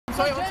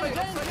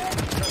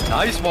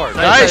Nice, Mark.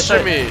 Nice,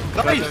 Jimmy.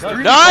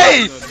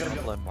 Nice.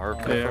 Let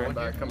Mark go.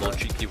 Little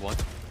cheeky one.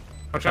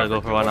 I'm trying to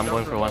go for one. I'm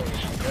going for one.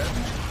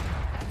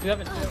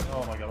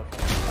 Oh my god.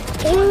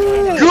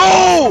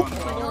 Go!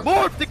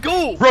 Mark, the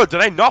goal! Bro,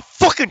 did I not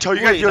fucking tell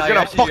you guys he was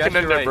gonna fucking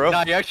end it, bro?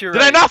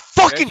 Did I not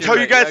fucking tell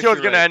you guys he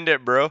was gonna end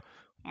it, bro?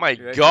 My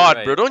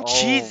god, bro, don't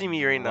cheesy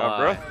me right now,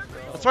 bro.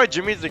 That's why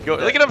Jimmy's the goat.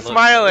 Look at him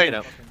smiling.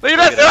 Look at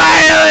him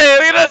smiling.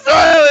 Look at him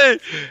smiling.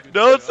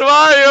 Don't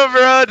smile,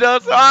 bro.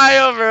 Don't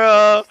smile,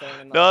 bro.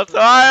 Don't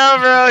smile,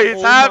 bro.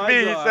 He's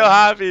happy. He's so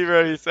happy,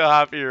 bro. He's so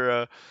happy,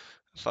 bro.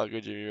 Fuck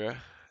with Jimmy, bro.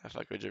 I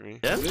fuck with Jimmy.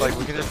 Yeah? Like,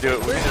 we can just do it.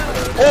 We can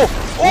just...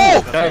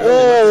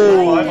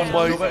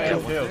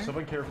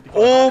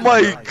 Oh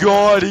my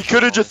god, he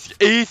could have just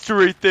aced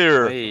right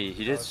there. Wait,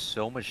 he did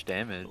so much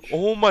damage.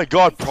 Oh my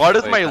god, Prod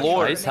is my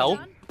lord. Nice help.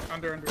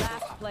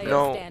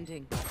 No.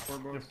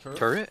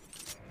 Turret?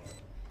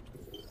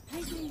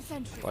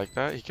 Like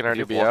that? He can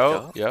already be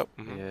out. Yep.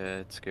 Yeah,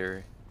 it's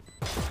scary.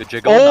 Good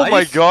jiggle. Oh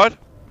my god.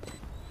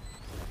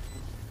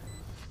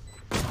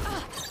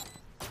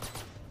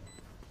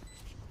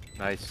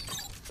 Nice.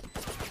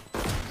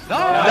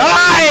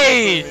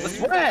 Nice! Let's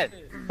win!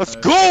 Let's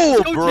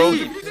go, bro!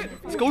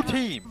 Let's go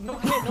team!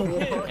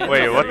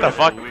 Wait, what the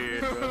fuck?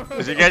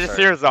 Did you guys just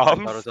hear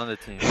Zombs? I thought I was on the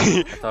team.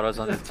 I thought I was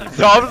on the team.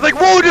 Zombs like,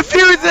 whoa,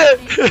 defuse it!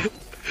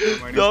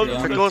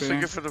 Zombs, the ghost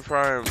looking for the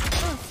prime.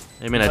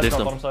 I mean, I did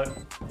them.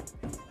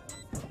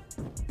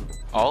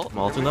 All? I'm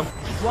ulting them.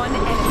 One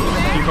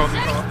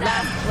enemy.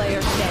 Last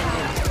player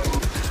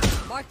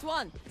standing. Marked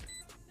one.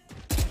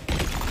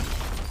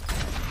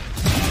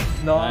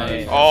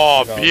 Nice.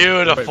 Oh,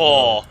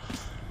 beautiful.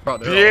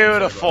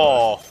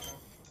 Beautiful.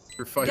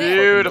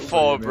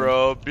 Beautiful,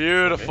 bro.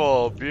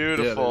 Beautiful,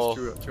 beautiful.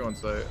 Yeah, there's two on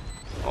site.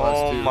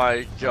 Oh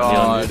my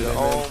god.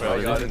 Oh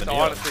my god. It's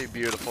honestly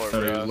beautiful,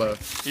 bro.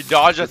 You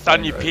dodge a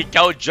stun, you peek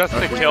out just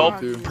to kill.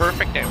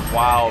 Perfect and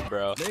wow,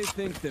 bro. They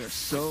think they're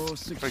so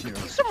secure.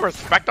 Some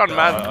respect on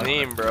man's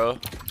name, bro.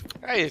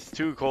 That is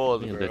too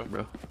cold,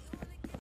 bro.